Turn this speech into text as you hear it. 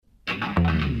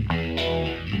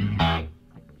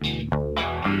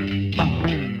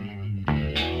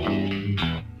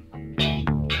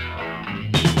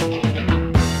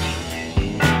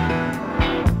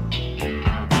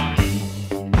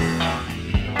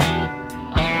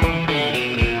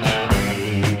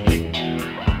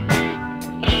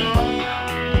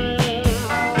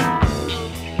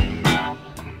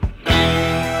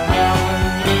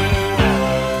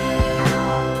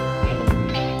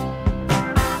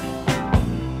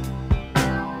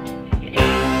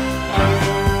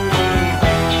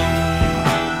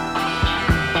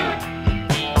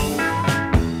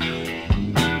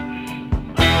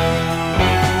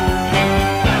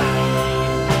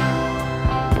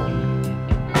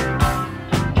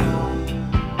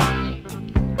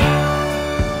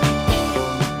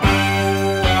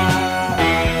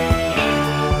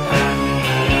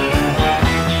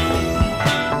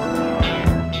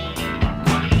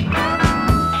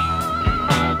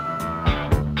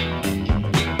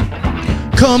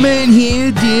Come in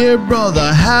here, dear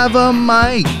brother, have a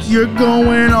mic, you're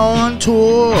going on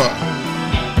tour.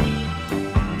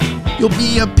 You'll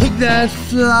be a pig that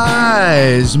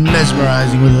flies,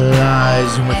 mesmerizing with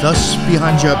lies, and with us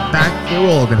behind your back, they're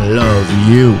all gonna love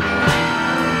you.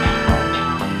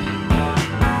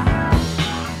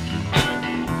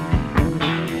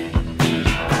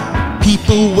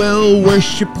 People will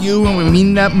worship you, and we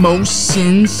mean that most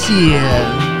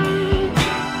sincere.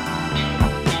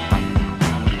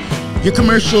 Your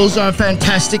commercials are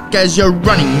fantastic as you're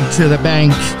running to the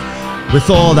bank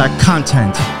with all that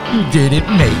content you didn't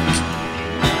make.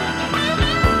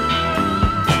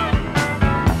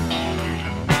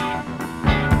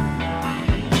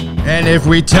 And if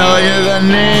we tell you the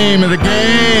name of the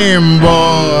game,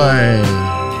 boy,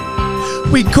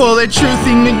 we call it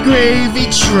Truthing the Gravy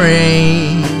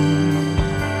Train.